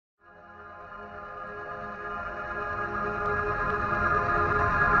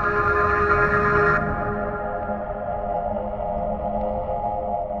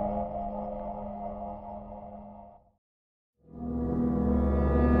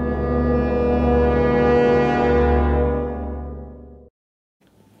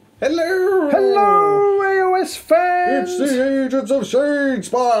Legends of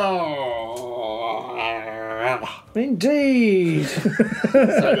Shadespire! Indeed.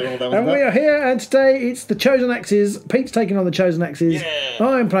 And we are here, and today it's the Chosen Axes. Pete's taking on the Chosen Axes. Yeah.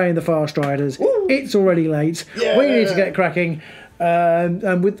 I'm playing the Farstriders. It's already late. Yeah. We need to get cracking. And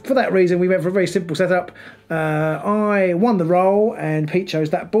for that reason, we went for a very simple setup. I won the roll, and Pete chose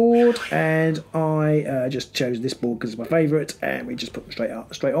that board, and I just chose this board because it's my favourite, and we just put them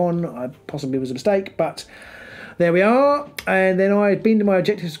straight on. I possibly was a mistake, but there we are. And then I had binned my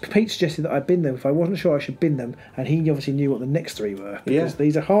objectives. Pete suggested that I bin them if I wasn't sure I should bin them, and he obviously knew what the next three were, because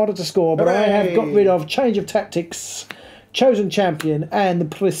these are harder to score. But I have got rid of change of tactics, chosen champion, and the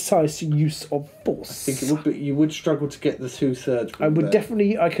precise use of force. I think it would be, you would struggle to get the 2/3. I would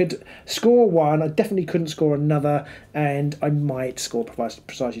definitely. I could score one. I definitely couldn't score another, and I might score precise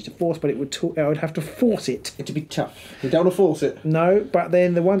use of force, but it would. I would have to force it. It'd be tough. You don't want to force it. No, but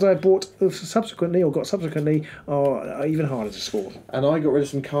then the ones I bought subsequently or got subsequently are even harder to score. And I got rid of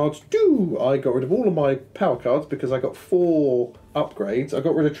some cards too. I got rid of all of my power cards because I got 4 upgrades. I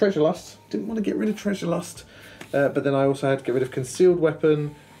got rid of Treasure Lust. Didn't want to get rid of Treasure Lust. But then I also had to get rid of Concealed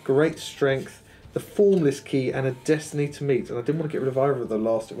Weapon, Great Strength, the Formless Key, and a Destiny to Meet. And I didn't want to get rid of either of the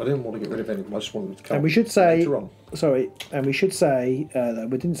last two. I didn't want to get rid of any of them. I just wanted them to come. And we should say, later on. sorry, and we should say,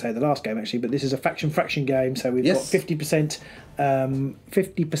 we didn't say the last game actually, but this is a faction game, so we've got 50%.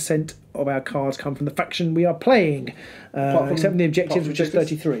 50% of our cards come from the faction we are playing, except from the objectives, which is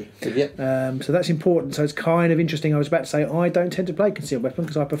 33. Yep. So that's important. So it's kind of interesting. I was about to say I don't tend to play Concealed Weapon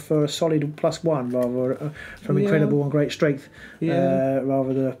because I prefer a solid +1 rather from Incredible and Great Strength,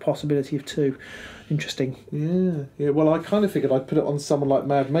 rather than the possibility of 2. Interesting. Yeah. Well, I kind of figured I'd put it on someone like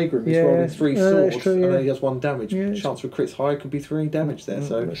Mad Magrum, who's rolling 3 swords, true, and then he has 1 damage. Yeah, Chance for crits high could be 3 damage there.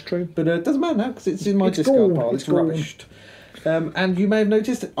 So that's true. But it doesn't matter now because it's in my discard pile. It's rubbished. And you may have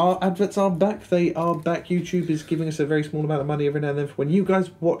noticed our adverts are back. They are back. YouTube is giving us a very small amount of money every now and then for when you guys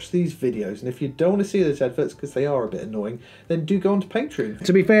watch these videos. And if you don't want to see those adverts because they are a bit annoying, then do go on to Patreon.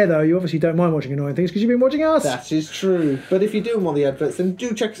 To be fair though, you obviously don't mind watching annoying things because you've been watching us. That is true. But if you do want the adverts, then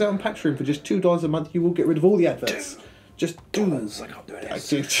do check us out on Patreon for just $2 a month. You will get rid of all the adverts. Just $2. I can't do it.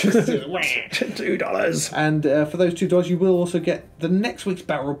 $2. And for those $2, you will also get the next week's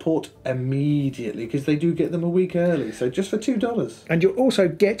battle report immediately because they do get them a week early. So just for $2. And you'll also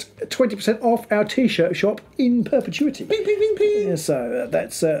get 20% off our t-shirt shop in perpetuity. Ping, ping, ping, ping. Yeah, so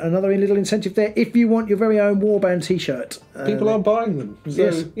that's another little incentive there. If you want your very own Warband t-shirt, people are buying them. So,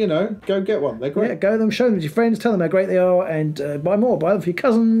 yes. you know, go get one. They're great. Yeah, go them, show them to your friends, tell them how great they are, and buy more. Buy them for your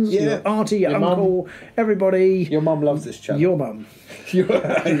cousins, your auntie, your uncle, everybody. Your mum loves this channel. Your mum.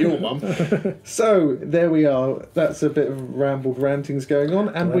 Your mum. So there we are. That's a bit of rambled rantings going on,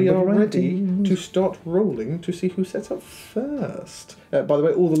 and we are ready to start rolling to see who sets up first. By the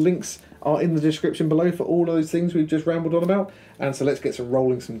way, all the links are in the description below for all those things we've just rambled on about. And so let's get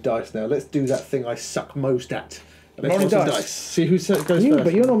rolling some dice now. Let's do that thing I suck most at. Rolling dice. See who goes first.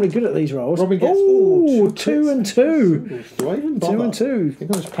 But you're normally good at these rolls. Robin gets 2 and 2. Do I even bother? 2 and 2. I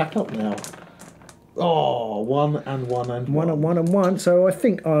think I'll just pack up now. Oh, 1 and 1 and 1. 1 and 1 and 1. So I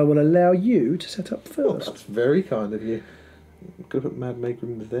think I will allow you to set up first. Oh, that's very kind of you. I'm going to put Mad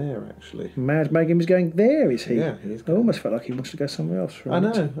Magrum there, actually. Mad Magrum is going there, is he? Yeah, he's I almost felt like he wanted to go somewhere else. I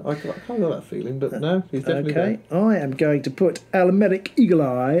know. I kind of got that feeling, but no, he's definitely okay. I am going to put Almeric Eagle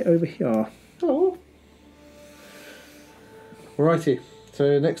Eye over here. Oh. Righty.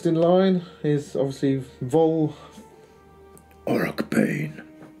 So next in line is obviously Vol Oracbane.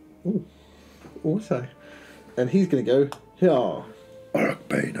 Ooh. Also. And he's going to go here.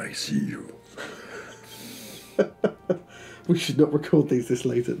 Oracbane, I see you. We should not record these this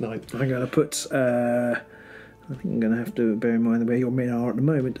late at night. I'm going to put, I think I'm going to have to bear in mind where your men are at the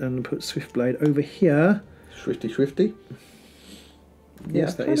moment and put Swiftblade over here. Swifty.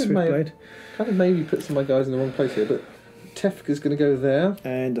 Yes, that is Swiftblade. Kind of maybe put some of my guys in the wrong place here, but Tefka's going to go there.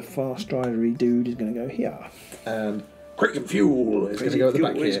 And the Farstridery dude is going to go here. And Crazy Fjul is going to go at the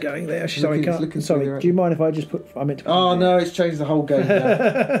back here. Is going there. Sorry, do you mind if I just put... I meant to put oh, no, it's changed the whole game now.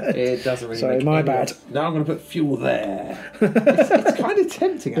 It doesn't really Sorry, my bad. Now I'm going to put Fjul there. it's kind of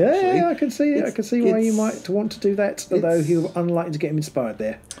tempting, actually. Yeah, I can see it. I can see why you might want to do that, although you're unlikely to get him inspired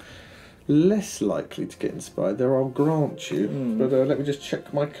there. Less likely to get inspired there, I'll grant you. But let me just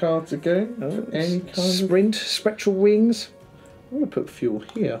check my cards again. For any kind Sprint, Spectral Wings. I'm going to put Fjul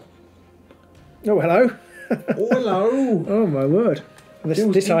here. Oh, hello. Oh, hello. Oh, my word.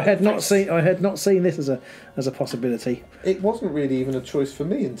 This I had not seen. I had not seen this as a possibility. It wasn't really even a choice for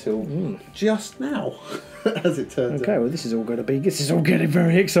me until just now, as it turns out. Okay, well, this is all getting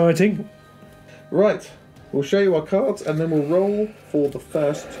very exciting. Right, we'll show you our cards and then we'll roll for the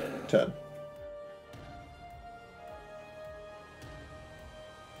first turn.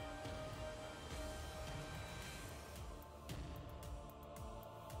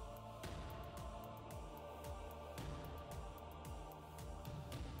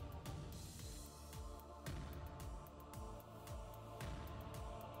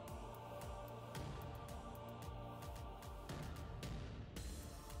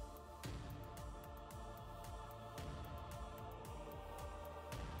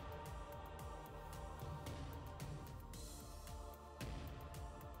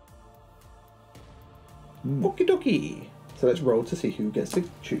 Okie dokie. So let's roll to see who gets to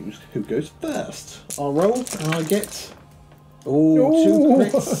choose who goes first. I'll roll and I get... Oh, 2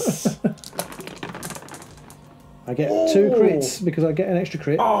 crits. I get 2 crits because I get an extra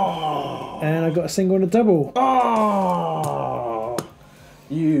crit. Oh. And I got a single and a double. Oh.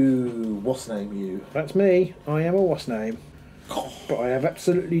 You, what's name you? That's me. I am a what's name. But I have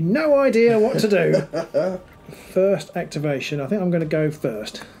absolutely no idea what to do. First activation. I think I'm going to go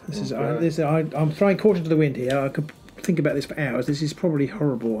first. I'm throwing caution to the wind here. I could think about this for hours. This is probably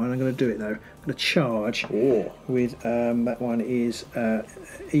horrible, and I'm going to do it though. I'm going to charge with that one is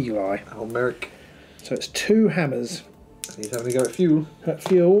Eagle Eye. Oh, Merrick. So it's 2 hammers. He's having a go at Fjul. At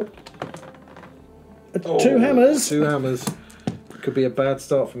Fjul. 2 hammers. 2 hammers. Could be a bad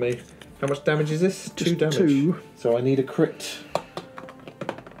start for me. How much damage is this? 2 damage. 2. So I need a crit.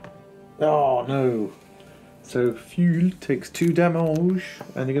 Oh no. So Fjul takes 2 damage,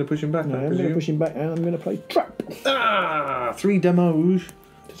 and you're going to push him back. No, I'm going to push him back, and I'm going to play trap. 3 damage.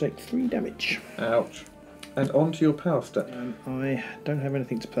 To take 3 damage. Ouch. And onto your power step. I don't have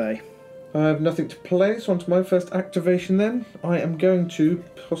anything to play. I have nothing to play, so onto my first activation then. I am going to,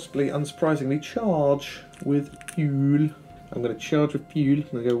 possibly unsurprisingly, charge with Fjul. I'm going to charge with Fjul.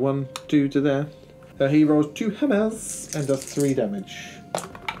 I'm going to go 1, 2 to there. He rolls 2 hammers and does 3 damage.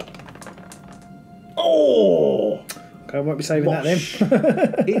 Oh! Okay, I won't be saving that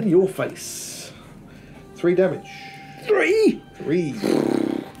then. In your face. 3 damage. 3? 3. I'm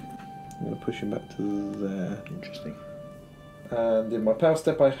going to push him back to there. Interesting. And in my power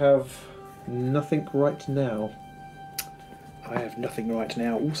step I have nothing right now. I have nothing right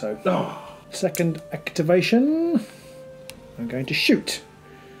now also. Oh. Second activation. I'm going to shoot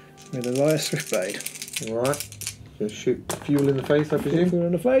with a Elias Swiftblade. Right. Going to shoot Fjul in the face, I presume. Fjul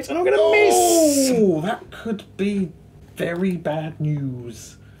in the face, and I'm going to miss! Oh, that could be very bad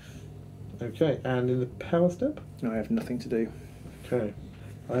news. Okay, and in the power step? I have nothing to do. Okay.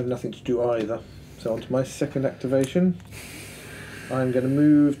 I have nothing to do either. So onto my second activation. I'm going to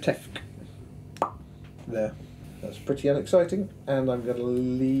move Tefk. There. That's pretty unexciting, and I'm going to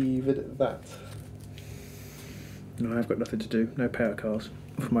leave it at that. No, I've got nothing to do. No power cards.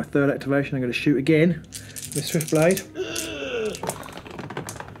 For my third activation, I'm going to shoot again with Swiftblade.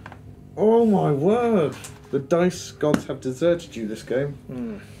 Oh my word! The dice gods have deserted you this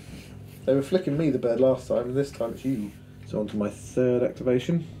game. They were flicking me the bird last time, and this time it's you. So onto my third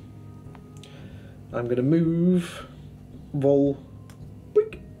activation. I'm going to move Vol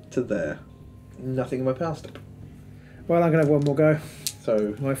to there. Nothing in my power step. Well, I'm going to have one more go.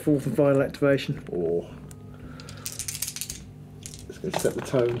 So My fourth and final activation. Oh. It's going to set the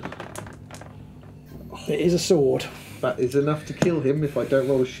tone. It is a sword. That is enough to kill him if I don't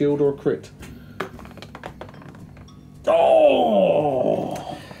roll a shield or a crit.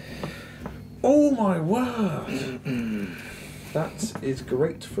 Oh! Oh my word! That is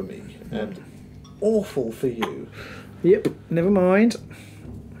great for me and awful for you. Yep, never mind.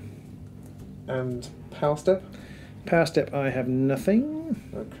 And power step? Power step, I have nothing.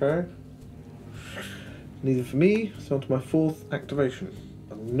 Okay. Neither for me, so on to my fourth activation.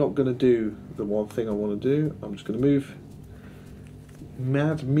 I'm not going to do the one thing I want to do. I'm just going to move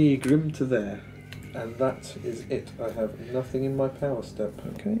Fjul-Grimnir to there. And that is it. I have nothing in my power step.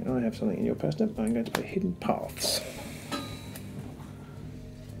 Okay, I have something in your power step. I'm going to play Hidden Paths.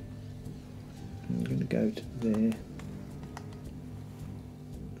 I'm going to go to there.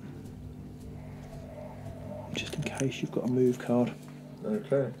 Just in case you've got a move card.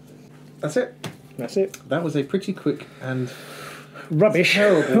 Okay. That's it. That's it. That was a pretty quick and Rubbish.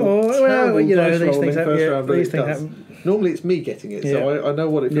 terrible, well, terrible you know, dice these rolling things happen. first Yeah, round, but these it things does. happen. Normally it's me getting it, so I know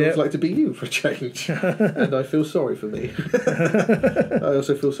what it feels like to be you for a change. And I feel sorry for me. I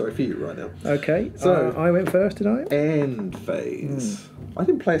also feel sorry for you right now. Okay, So I went first, did I? End phase. I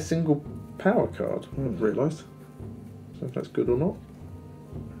didn't play a single power card, I've realised. I don't know if that's good or not.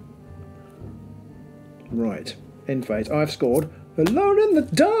 Right, end phase. I've scored Alone in the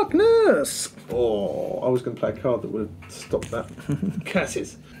Darkness! Oh, I was going to play a card that would have stopped that.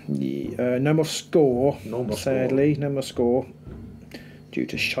 Curses. Yeah, no more score. No more sadly, no more score. Due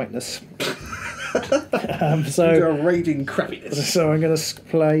to shiteness. Due to raging crappiness. So I'm going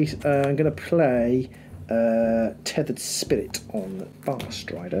to play Tethered Spirit on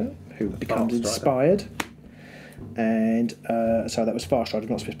Farstrider, who becomes inspired. And so that was Farstriders,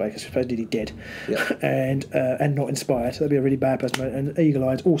 not Swissbake, because Swissbake did he dead. Yeah. And not inspired. So that'd be a really bad person. And Eagle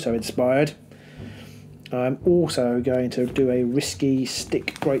Eye's also inspired. I'm also going to do a risky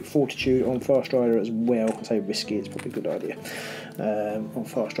stick Great Fortitude on Farstrider as well. I say risky, it's probably a good idea. On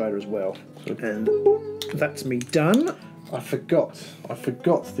Farstrider as well. And that's me done. I forgot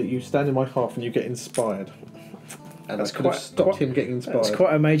that you stand in my half and you get inspired. And that's could have stopped him getting inspired. That's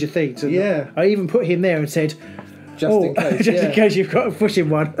quite a major thing. Yeah. I even put him there and said, just in case. Just in case you've got to push him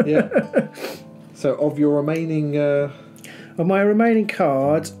one. Yeah. So of your remaining... Of my remaining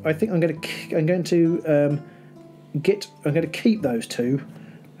cards, I think I'm going to keep those two,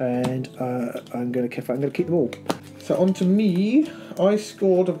 and I'm going to keep them all. So on to me. I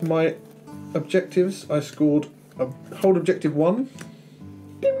scored of my objectives. I scored hold objective 1.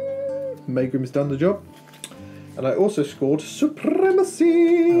 Maegrim's done the job. And I also scored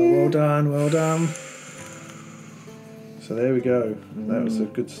supremacy. Oh, well done, well done. So there we go. That was a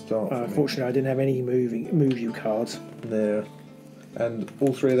good start. Unfortunately, I didn't have any move you cards. There. And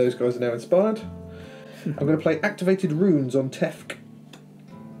all 3 of those guys are now inspired. I'm going to play activated runes on Tefk.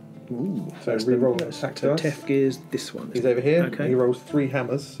 Ooh, so reroll attack dice. Tefk is this one. He's over here. Okay. He rolls 3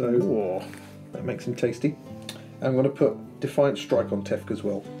 hammers, so that makes him tasty. I'm going to put Defiant Strike on Tefk as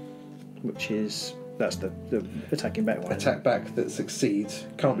well. Which is... That's the attacking back one. Attack back that succeeds,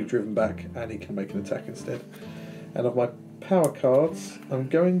 can't be driven back, and he can make an attack instead. And of my power cards, I'm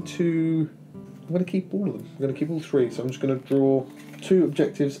going to keep all of them. I'm going to keep all 3, so I'm just going to draw 2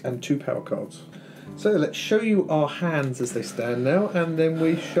 objectives and 2 power cards. So let's show you our hands as they stand now, and then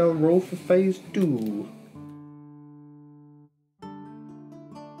we shall roll for phase 2.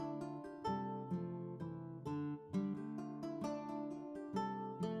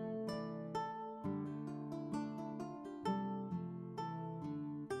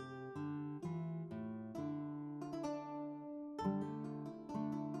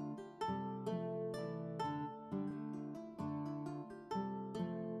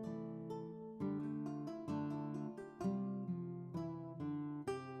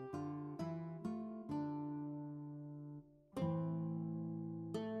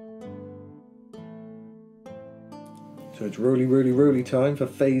 So it's roly time for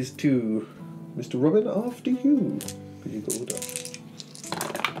phase 2. Mr. Robin, after you. Because you got all done.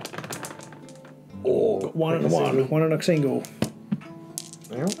 Oh, got one and one and a single.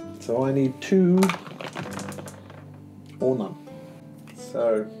 Yeah. So I need 2 or none.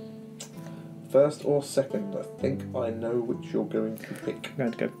 So first or second, I think I know which you're going to pick. I'm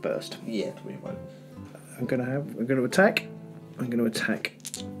going to go first. Yeah, we might. I'm going to attack. I'm going to attack.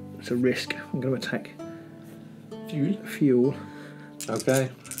 It's a risk. I'm going to attack. Fjul. Okay.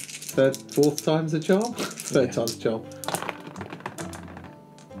 4th time's the charm? 3rd time's the charm.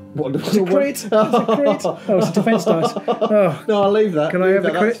 Wonderful. It's a crit. It's a crit. Oh, it's a defense dice. Oh. No, I'll leave that. Can I have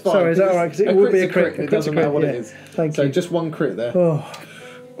the crit? Sorry, is that alright? Because it would be a crit. It doesn't matter what it is. Thank you. So just 1 crit there.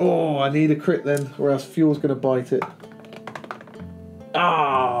 Oh, I need a crit then, or else Fuel's going to bite it.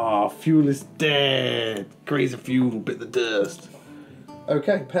 Fuel is dead. Crazy Fuel bit the dust.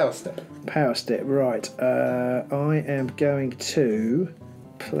 Okay, power step. Power step, right. I am going to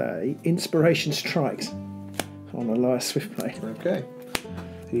play Inspiration Strikes on Elias Swiftblade. Okay.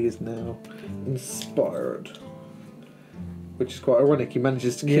 He is now inspired. Which is quite ironic. He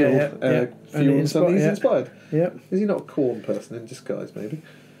manages to kill Fuel and suddenly he's inspired. Yep. Is he not a corn person in disguise, maybe?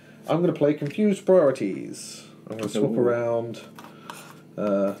 I'm going to play Confused Priorities. I'm going to swap around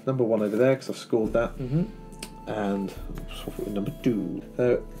number 1 over there because I've scored that. And swap it with number 2.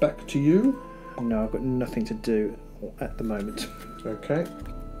 Back to you. No, I've got nothing to do at the moment. Okay.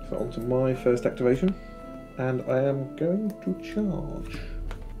 So on to my first activation. And I am going to charge.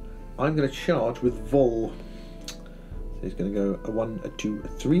 I'm going to charge with Vol. So he's going to go a 1, a 2, a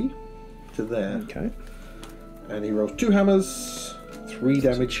 3 to there. Okay. And he rolls 2 hammers, 3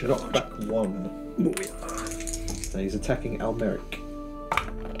 damage, knock back 1. And he's attacking Almeric.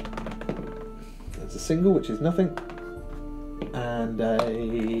 There's a single, which is nothing. And a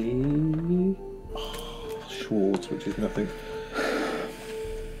Schwartz, which is nothing.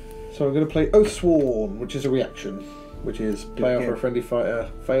 So I'm going to play Oathsworn, which is a reaction, which is player for a friendly fighter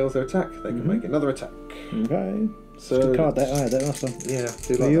fails their attack, they can make another attack. Okay. So good card that. I had that last time. Yeah.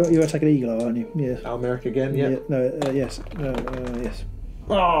 You're attacking Eagle, aren't you? Yeah. Almeric again. Yeah. No. Yes. Yes.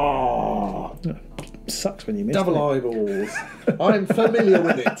 Oh, sucks when you miss. Double eyeballs. I'm familiar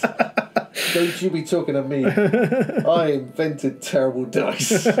with it. Don't you be talking to me. I invented terrible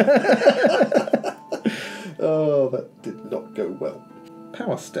dice. Oh, that did not go well.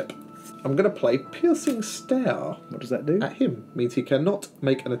 Power step. I'm going to play Piercing Stare. What does that do? At him. Means he cannot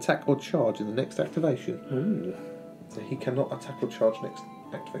make an attack or charge in the next activation. Ooh. So he cannot attack or charge next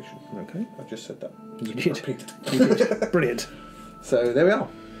activation. Okay. I just said that. You did. Repeated. You did. Brilliant. So there we are.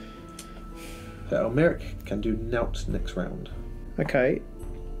 Almeric can do nought next round. Okay.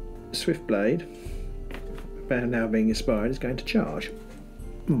 Swiftblade, now being inspired, is going to charge.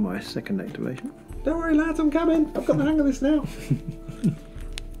 My second activation. Don't worry, lads, I'm coming. I've got the hang of this now.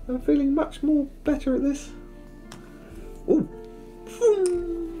 I'm feeling much more better at this. Ooh.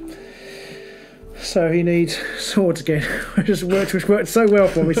 So he needs swords again, which has worked so well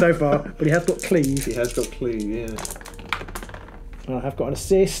for me so far. But he has got cleave. He has got cleave, yeah. And I have got an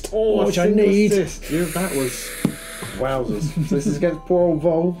assist, Oh, which I need. Assist. Yeah, that was wowzers. So this is against poor old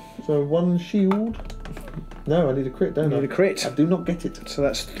Vol. So 1 shield. No, I need a crit, don't I? Need a crit. I do not get it. So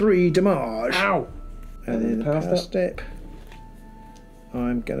that's 3 damage. Ow! And then the power step.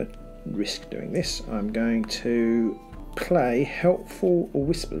 I'm going to risk doing this. I'm going to play Helpful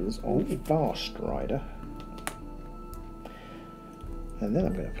Whispers on Farstrider. And then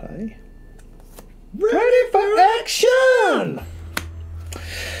I'm going to play Ready for Action!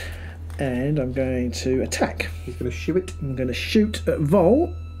 And I'm going to attack. He's going to shoot it. I'm going to shoot at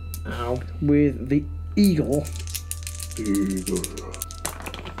Vol. Ow. With the Eagle.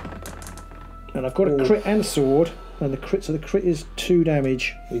 And I've got a crit and a sword. And the crit, so the crit is 2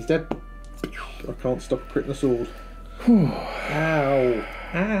 damage. He's dead. I can't stop critting the sword. Ow.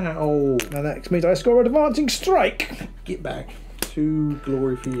 Ow. And that means I score an advancing strike. Get back. 2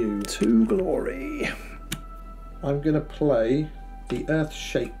 glory for you. 2 glory. I'm going to play the Earth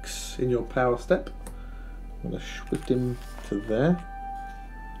Shakes in your power step. I'm going to shift him to there.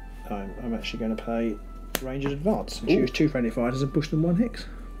 I'm actually going to play Ranged Advance and choose 2 friendly fighters and push them 1 hex.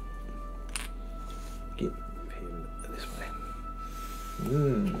 Get him this way.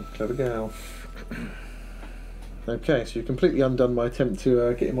 Clever gal. Okay, so you've completely undone my attempt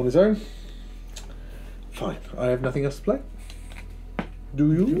to get him on his own. Fine, I have nothing else to play.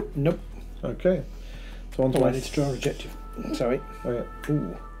 Do you? Nope. Okay. So on to I need to draw a rejective. Sorry. Oh yeah.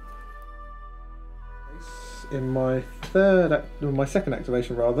 Ooh. In my second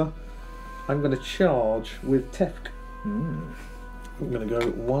activation rather, I'm going to charge with Tefk. I'm going to go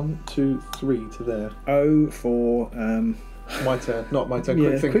 1, 2, 3 to there. Oh, for my turn, not my turn.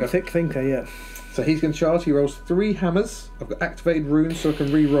 Yeah, quick thinker. Yeah. So he's going to charge. He rolls 3 hammers. I've got activated runes, so I can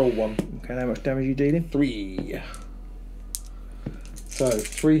re-roll 1. Okay, how much damage are you dealing? 3. So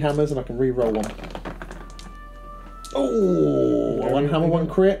 3 hammers, and I can re-roll 1. Oh, 1 hammer, 1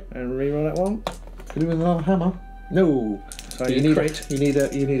 crit, and re-roll that 1. Could do with another hammer. No. So you need crit. You need a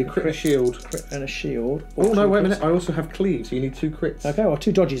crit and a shield. Crit and a shield. Oh no! Wait a minute. I also have cleave, so you need 2 crits. Okay, well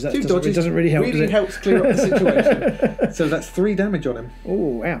 2 dodges. That 2 dodges doesn't really help. Really helps clear up the situation. So that's 3 damage on him.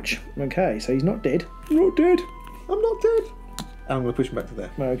 Oh, ouch. Okay, so he's not dead. Not dead. I'm not dead. And I'm going to push him back to there.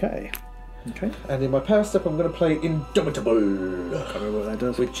 Okay. Okay. And in my power step, I'm going to play Indomitable. I can't remember what that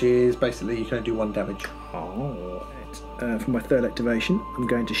does. Which is basically you can only do 1 damage. Oh. For my 3rd activation, I'm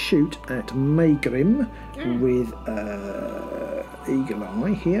going to shoot at Maegrim with Eagle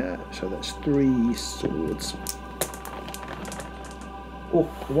Eye here. So that's 3 swords. Oh,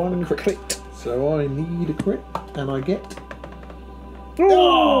 1 crit. So I need a crit, and I get.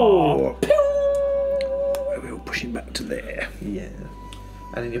 Oh! We'll push him back to there. Yeah.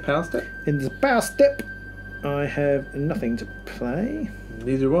 And in your power step? In the power step, I have nothing to play.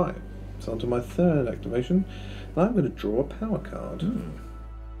 Neither do I. So on to my 3rd activation. I'm going to draw a power card.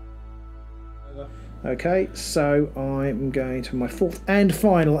 Okay, so I'm going to my 4th and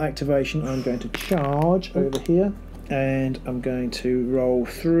final activation. I'm going to charge over here, and I'm going to roll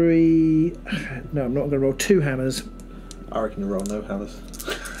 3. No, I'm not going to roll 2 hammers. I reckon you roll no hammers.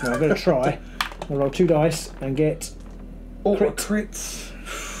 No, I'm going to try. I'll roll 2 dice and get crits.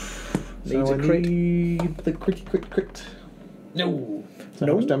 Needs so a crit. Need the crit. No. So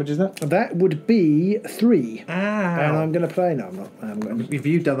no. how much damage is that? That would be 3. Ow. And I'm going to play. No, I'm not. I'm going to. If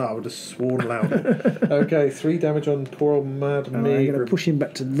you'd done that, I would have sworn louder. Okay, 3 damage on poor old mad I'm going to push him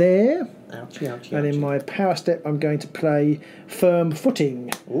back to there. Ouchie. And in my power step, I'm going to play Firm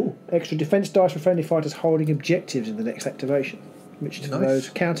Footing. Ooh. Extra defense dice for friendly fighters holding objectives in the next activation. Which to those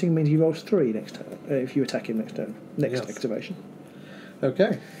counting means he rolls 3 next turn. If you attack him next turn. Next activation.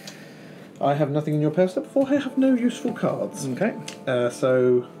 Okay. I have nothing in your power step, for I have no useful cards. Okay.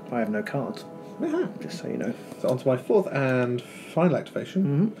 So I have no cards. Just so you know. So on to my 4th and final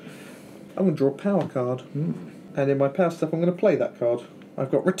activation. I'm going to draw a power card. And in my power step, I'm going to play that card.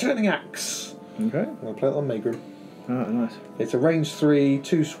 I've got Returning Axe. Okay. I'm going to play it on Maegrim. Oh, nice. It's a range 3,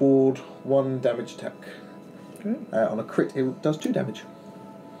 2 sword, 1 damage attack. Okay. On a crit, it does 2 damage.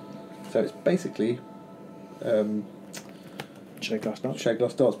 So it's basically Shade Glass Darts. Shade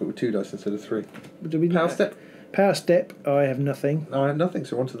Glass Darts, but with 2 dice instead of 3. Power step? Power step, I have nothing. I have nothing,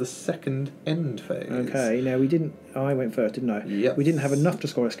 so we're on to the 2nd end phase. Okay, now we didn't. I went first, didn't I? Yes. We didn't have enough to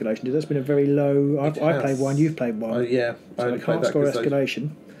score escalation, did it? It's been a very low. I played 1, you've played 1. Yeah. So I can't score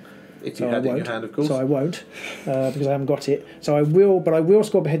escalation. If you had it in your hand, of course. So I won't, because I haven't got it. So I will, but I will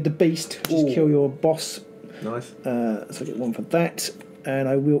score behead the beast, which is kill your boss. Nice. So I get 1 for that. And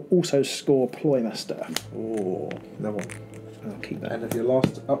I will also score Ploymaster. Oh, no one. I'll keep that. And if your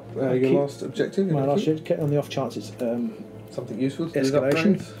last last objective? My last objective, on the off chance it's something useful to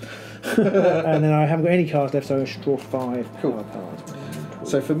escalation. And then I haven't got any cards left, so I should draw 5 cool. cards.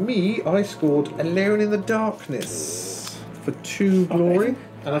 So for me, I scored Alone in the Darkness for 2 glory,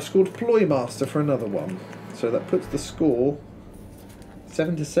 and I scored Ploymaster for another 1. So that puts the score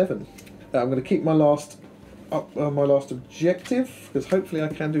 7-7. I'm going to keep my last objective, because hopefully I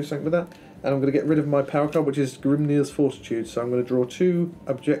can do something with that. And I'm going to get rid of my power card, which is Grimnir's Fortitude. So I'm going to draw 2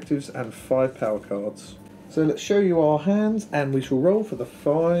 objectives and 5 power cards. So let's show you our hands, and we shall roll for the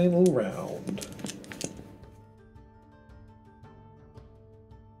final round.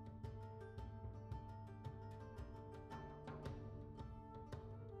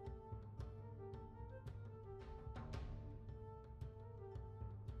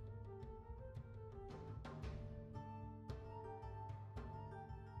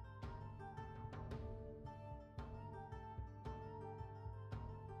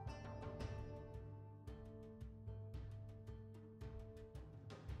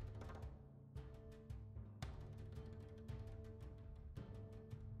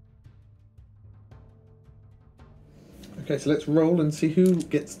 Okay, so let's roll and see who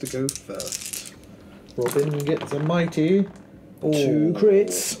gets to go first. Robin gets a mighty. 2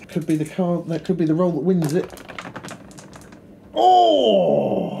 crits. Could be the card. That could be the roll that wins it.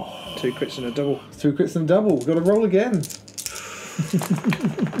 Oh! 2 crits and a double. 2 crits and a double. We've got to roll again.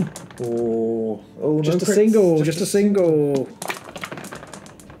 Oh! Just no a crits. single. Just a single.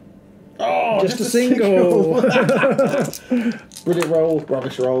 Oh! Just a single. Brilliant roll.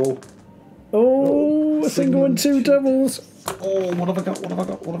 Rubbish roll. Oh, a single and 2 doubles. Oh, what have I got? What have I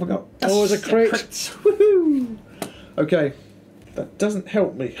got? What have I got? Oh, it's a crit. Woohoo! Okay, that doesn't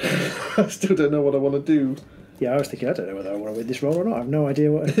help me. I still don't know what I want to do. Yeah, I was thinking, I don't know whether I want to win this roll or not. I have no idea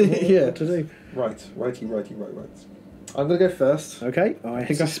what to do. Right. I'm going to go first. Okay, I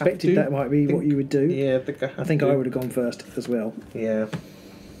suspected that might be what you would do. Yeah, I think I would have gone first as well. Yeah.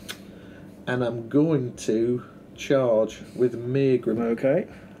 And I'm going to charge with Mirgrim. Okay.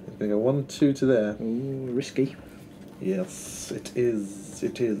 I'm going to go 1, 2 to there. Ooh, risky. Yes, it is.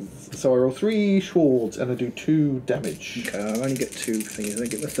 It is. So I roll 3 swords and I do 2 damage. Okay, I only get 2 things. I don't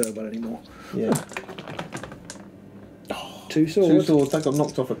get the third one anymore. Yeah. 2 swords. 2 swords. That got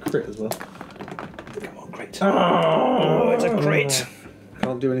knocked off a crit as well. Come on, crit. Oh, it's a crit.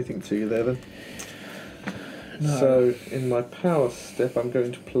 Can't do anything to you there then. No. So in my power step, I'm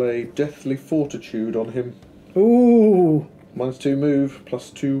going to play Deathly Fortitude on him. Ooh. -2 move,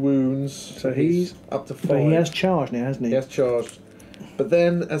 +2 wounds. So he's up to 5. But he has charged now, hasn't he? He has charged. But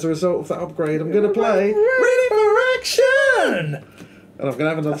then, as a result of that upgrade, I'm going to play Ready for Action! And I'm going to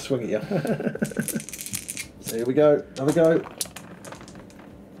have another swing at you. So here we go. Another go.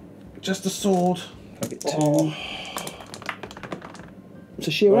 Just a sword. I get 2. It's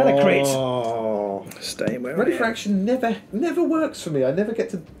a shield and a crit. Oh. Staying where Ready I for am. Action never works for me. I never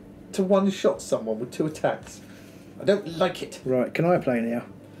get to one-shot someone with 2 attacks. I don't like it. Right, can I play now?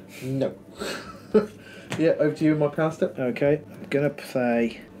 No. Yeah, over to you in my power step. Okay, I'm going to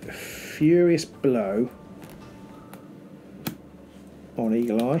play Furious Blow on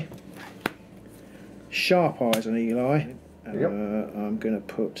Eagle Eye. Sharp Eyes on Eagle Eye. Yep. I'm going to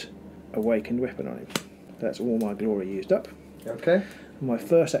put Awakened Weapon on him. That's all my glory used up. Okay. My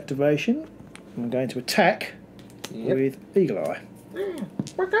first activation, I'm going to attack with Eagle Eye.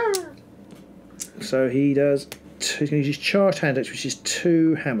 So he does. He's going to use his charged hand axe, which is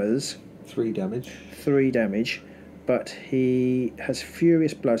 2 hammers. 3 damage. 3 damage, but he has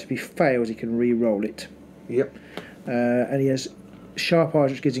Furious Blow, so if he fails he can re-roll it. Yep. And he has Sharp Eyes,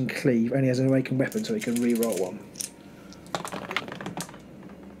 which gives him Cleave, and he has an Awakened Weapon, so he can re-roll 1.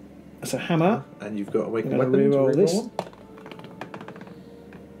 That's a hammer. And you've got Awakened I'm Weapon going to re-roll to this. one.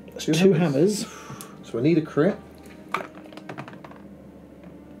 That's 2 hammers. So I need a crit.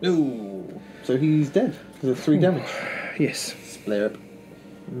 Ooh. So he's dead because of 3 damage. Yes. Splare up.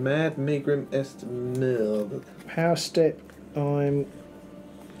 Mad Megrim est merde. Power step, I'm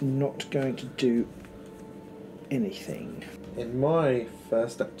not going to do anything. In my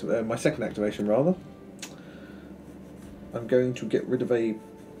my second activation rather, I'm going to get rid of a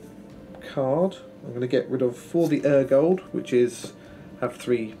card. I'm going to get rid of for the Gold, which is have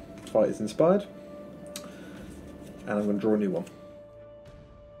 3 fighters inspired, and I'm going to draw a new one.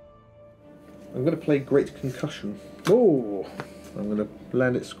 I'm going to play Great Concussion. Oh. I'm going to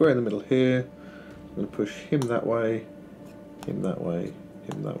land it square in the middle here. I'm going to push him that way,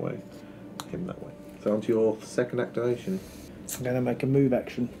 him that way, him that way. So onto your second activation. I'm going to make a move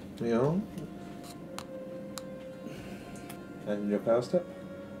action. Yeah. And your power step?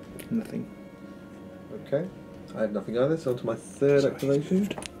 Nothing. Okay. I have nothing either, so onto my third activation.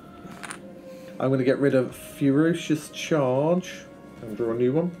 I'm going to get rid of Ferocious Charge and draw a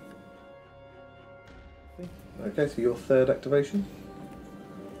new one. Okay, so your third activation.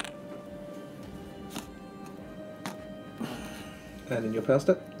 And in your power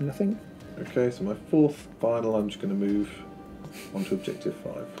step? Nothing. Okay, so my fourth final, I'm just going to move onto objective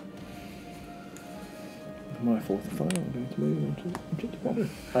 5. My fourth and final, I'm going to move on to objective 1.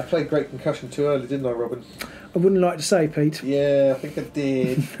 I played Great Concussion too early, didn't I, Robin? I wouldn't like to say, Pete. Yeah, I think I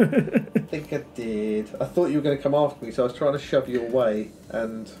did. I thought you were going to come after me, so I was trying to shove you away,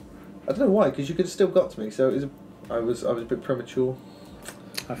 and I don't know why, because you could have still got to me. So I was a bit premature.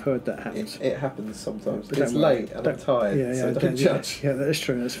 I've heard that happens. It happens sometimes. But it's late and I'm tired, so don't judge. Yeah, that is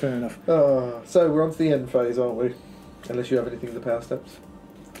true. That's fair enough. So we're on to the end phase, aren't we? Unless you have anything in the power steps.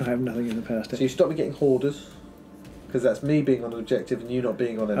 I have nothing in the power steps. So you stop me getting hoarders, because that's me being on an objective and you not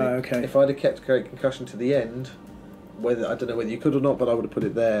being on any. Okay. If I'd have kept Great Concussion to the end, I don't know whether you could or not, but I would have put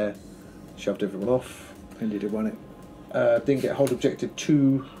it there, shoved everyone off. And you'd have won it. Didn't get hold objective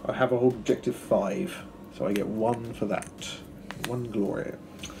 2. I have a hold objective 5, so I get 1 for that. 1 glory.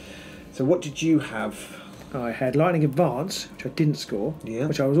 So what did you have? I had Lightning Advance, which I didn't score, Yeah.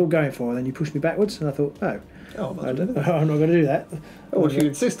 which I was all going for, and then you pushed me backwards, and I thought, I'm I'm not going to do that. Oh, if you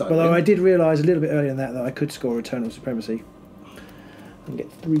insist, I Although will. I did realise a little bit earlier than that I could score Eternal Supremacy and get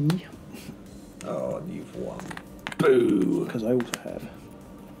 3. Oh, and you've won. Boo! Because I also have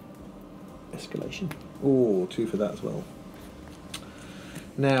Escalation. Oh, 2 for that as well.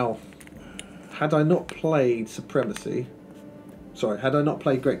 Now, had I not played Supremacy... Sorry, had I not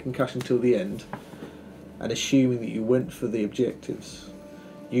played Great Concussion till the end, and assuming that you went for the objectives,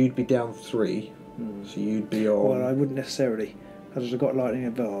 you'd be down 3, so you'd be on... Well, I wouldn't necessarily, because I've got Lightning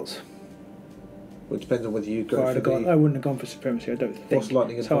Advance. Well, it depends on whether you go I wouldn't have gone for Supremacy, I don't think. What's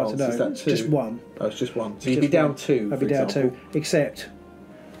Lightning It's hard to Advance? know. Is that 2? Just 1. Oh, it's just 1. So It's you'd be just down one. 2, I'd be for down example. 2, except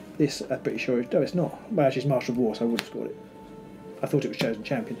this, I'm pretty sure, no, it's not. Well, actually, it's Master of War, so I would have scored it. I thought it was Chosen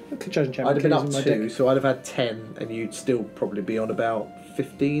Champion. Chosen Champion. I'd have been up in my 2, deck. so I'd have had 10, and you'd still probably be on about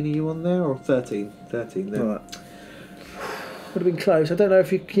 15. Are you on there, or 13? 13 then. Right. Would have been close. I don't know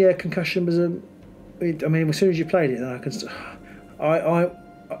if Concussion was a... I mean, as soon as you played it, then I can...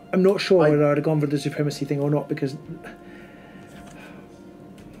 I'm not sure whether I'd have gone for the Supremacy thing or not, because...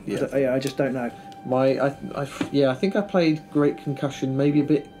 I just don't know. I think I played Great Concussion maybe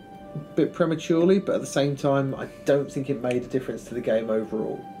a bit prematurely, but at the same time, I don't think it made a difference to the game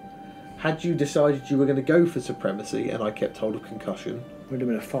overall. Had you decided you were going to go for Supremacy and I kept hold of Concussion, It would have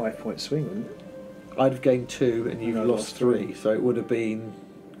been a 5-point swing, wouldn't it? I'd have gained 2 and you've I lost 3, so it would have been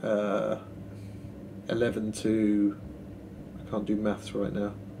 11 to... I can't do maths right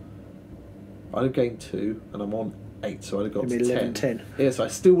now. I'd have gained 2 and I'm on 8, so I'd have got to 10. 10. Yes, I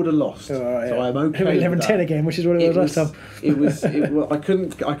still would have lost. Oh, right, so yeah. I'm okay. 11 with 10 that. again, which is what it was last time. I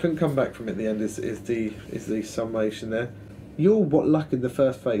couldn't come back from it. At the end is the summation there. Your luck in the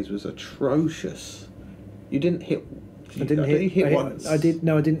first phase was atrocious. You didn't hit. I didn't hit. You hit once. I did.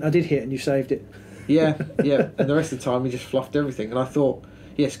 No, I didn't. I did hit, and you saved it. Yeah. And the rest of the time we just fluffed everything. And I thought,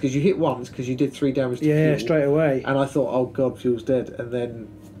 yes, because you hit once because you did 3 damage to Yeah, Fjul. straight away. And I thought, oh god, Fjul's dead. And then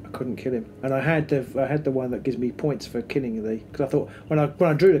I couldn't kill him, and I had the one that gives me points for killing the. Because I thought when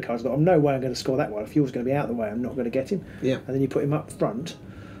I drew the cards, I thought, no way I'm going to score that one. If Fjul's going to be out of the way, I'm not going to get him. Yeah. And then you put him up front.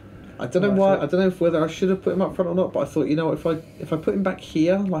 I don't know why. I don't know whether I should have put him up front or not. But I thought, if I put him back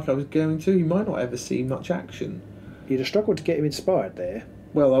here like I was going to, he might not ever see much action. You'd have struggled to get him inspired there.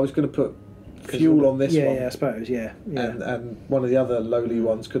 Well, I was going to put Fjul on this one. Yeah, I suppose. Yeah. And one of the other lowly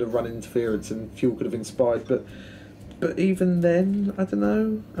ones could have run interference and Fjul could have inspired, but even then, I don't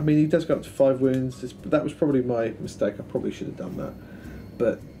know. I mean, he does go up to 5 wounds. That was probably my mistake. I probably should have done that,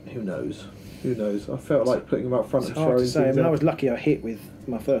 but who knows? Who knows? I felt like putting him up front and It's hard throwing to say. I things mean, I out. was lucky I hit with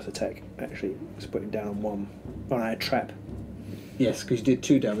my first attack. Actually, was putting him down on 1. When I had trap. Yes, because you did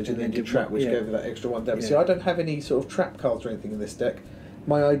 2 damage and then did trap, which yeah. gave you that extra 1 damage. Yeah. See, I don't have any sort of trap cards or anything in this deck.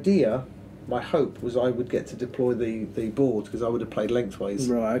 My idea, my hope, was I would get to deploy the boards because I would have played lengthways.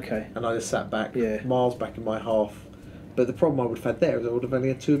 Right. Okay. And I just sat back, Yeah. miles back in my half. But the problem I would have had there is I would have only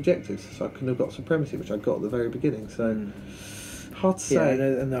had 2 objectives, so I couldn't have got Supremacy, which I got at the very beginning. So hard to Yeah,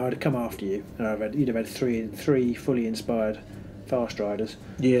 say. and I'd have come after you, and you'd have had three fully inspired Farstriders.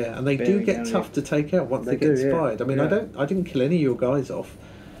 Yeah, and they do bearing get down tough to take out once they get do, yeah. inspired. I mean, Yeah. I didn't kill any of your guys off.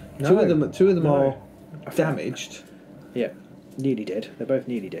 No. Two of them No. are damaged. Yeah, nearly dead. They're both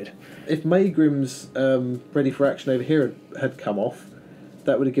nearly dead. If Maygrim's ready for action over here had come off,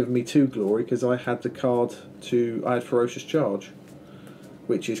 that would have given me 2 glory because I had the card I had Ferocious Charge,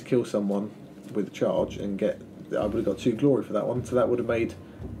 which is kill someone with a charge and get. I would have got 2 glory for that one, so that would have made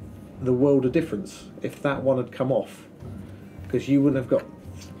the world of difference if that one had come off, because you wouldn't have got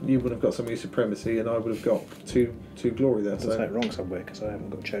some of your supremacy and I would have got two glory there. So that's something wrong somewhere because I haven't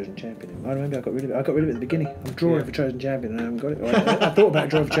got chosen champion. I remember I got rid of it. I got rid of it at the beginning. I'm drawing for chosen champion and I haven't got it. I thought about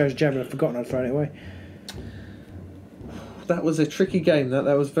drawing for chosen champion. I've forgotten. I'd thrown it away. That was a tricky game. That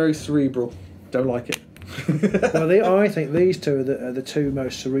was very cerebral. Don't like it. Well, I think these two are the 2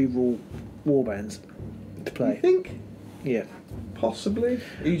 most cerebral warbands to play. You think? Yeah. Possibly.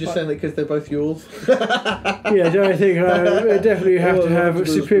 Are you just saying that because they're both yours? Yeah, do I think I definitely have to have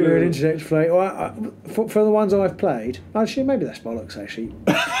superior internet to play. Well, for the ones I've played, actually, maybe that's bollocks, actually.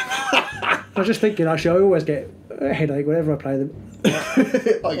 I was just thinking, actually, I always get a headache whenever I play them.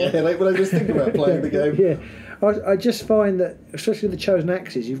 I get a headache when I just think about playing the game. Yeah. I just find that, especially with the chosen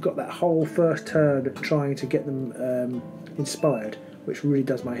axes, you've got that whole first turn trying to get them inspired, which really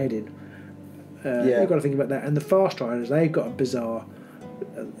does my head in. You've got to think about that. And the Farstriders, they've got a bizarre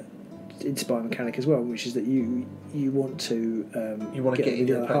inspire mechanic as well, which is that you want to get in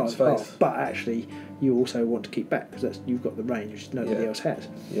your opponent's face, but actually you also want to keep back because you've got the range which nobody else has.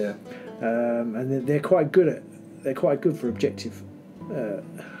 Yeah. And they're quite good for objective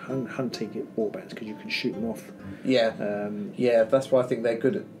hunting warbands because you can shoot them off. Yeah. That's why I think they're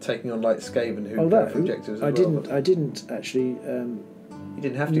good at taking on like Skaven who go for objectives as well. I didn't actually. You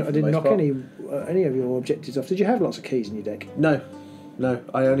didn't have to. I didn't knock any of your objectives off. Did you have lots of keys in your deck? No.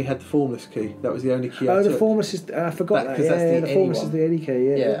 I only had the Formless key. That was the only key I took. The Formless is. I forgot that. That's the Formless is the Eddie key.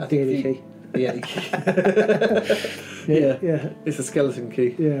 Yeah, the Eddie key. The Eddie key. Yeah. It's a skeleton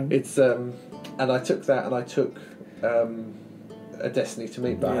key. Yeah. It's and I took that and I took a Destiny to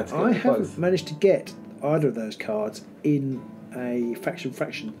me, but I had to get I haven't both. managed to get either of those cards in a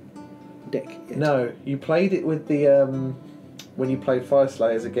faction deck yet. No, you played it with the when you played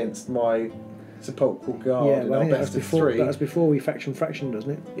FyreSlayers against my Sepulchral Guard in our best of 3. That was before we faction,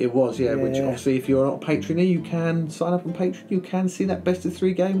 doesn't it? It was, yeah. Which obviously, if you're not a Patreoner, you can sign up on Patreon. You can see that best of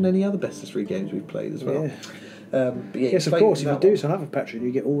 3 game and any other best of 3 games we've played as well. Yeah. Yes, of course. If you do sign up for Patreon,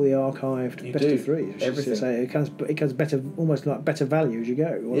 you get all the archived best of 3. Everything. So it comes better, almost like better value as you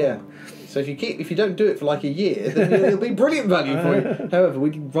go. Yeah. So if you don't do it for like a year, then it'll be brilliant value for you. However,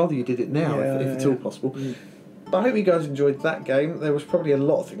 we'd rather you did it now if it's all possible. But I hope you guys enjoyed that game. There was probably a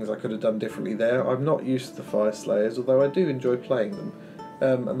lot of things I could have done differently there. I'm not used to the FyreSlayers, although I do enjoy playing them.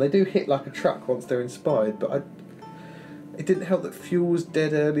 And they do hit like a truck once they're inspired, but it didn't help that Fjul was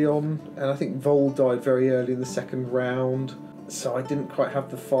dead early on, and I think Vol died very early in the second round, so I didn't quite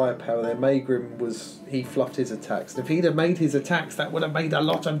have the firepower there. Maegrim he fluffed his attacks, and if he'd have made his attacks, that would have made a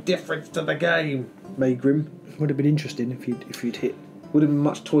lot of difference to the game. Maegrim would have been interesting if you'd hit. Would have been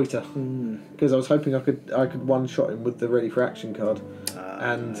much tighter because I was hoping I could one shot him with the ready for action card,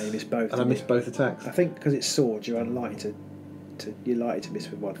 and you missed both. And I missed both attacks. I think because it's swords, you're unlikely to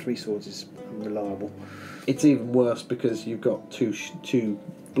miss with one. 3 swords is unreliable. It's even worse because you've got two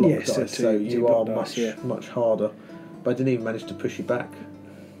block dice, so you are much harder. But I didn't even manage to push you back.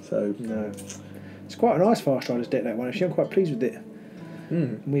 So no, it's quite a nice Farstriders deck, that one. Actually, I'm quite pleased with it.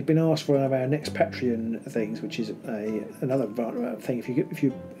 We've been asked for one of our next Patreon things, which is another thing. If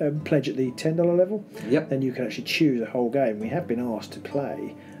you pledge at the $10 level, then you can actually choose a whole game. We have been asked to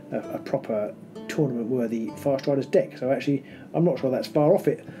play a proper tournament-worthy Farstriders deck. So actually, I'm not sure that's far off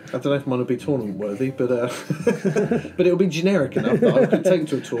it. I don't know if mine will be tournament-worthy, but but it'll be generic enough that I could take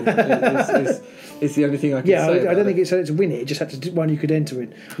to a tournament. It's the only thing I can say. I don't think it's to win it. It just had to one you could enter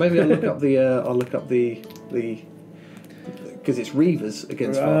in. Maybe I'll look up the because it's Reavers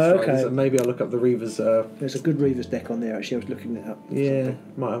against Farstriders, and maybe I'll look up the Reavers. There's a good Reavers deck on there. Actually, I was looking it up. Yeah,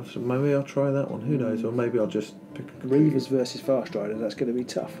 might have. Maybe I'll try that one. Who knows? Or maybe I'll just pick Reavers versus Farstriders. That's going to be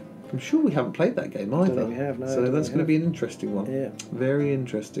tough. I'm sure we haven't played that game either. I don't think we have. No, so that's going to be an interesting one. Yeah, very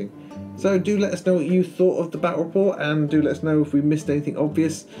interesting. So do let us know what you thought of the battle report, and do let us know if we missed anything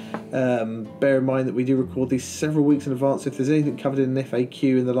obvious. Bear in mind that we do record these several weeks in advance. If there's anything covered in an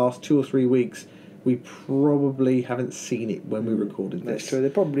FAQ in the last 2 or 3 weeks, we probably haven't seen it when we recorded this. That's true. They're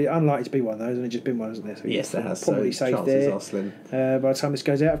probably unlikely to be one of those, and there's just been one, isn't there? So yes, there has. Probably so safe chances there. Are slim. By the time this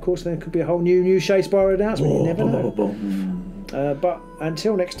goes out, of course, there could be a whole new Shadespire announcement. You never know. But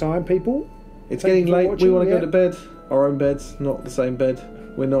until next time, people. It's getting late. We want to go to bed. Our own beds, not the same bed.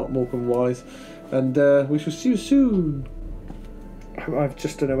 We're not Morecambe Wise, and we shall see you soon. I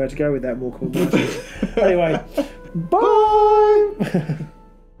just don't know where to go with that Morecambe Wise. Anyway, bye.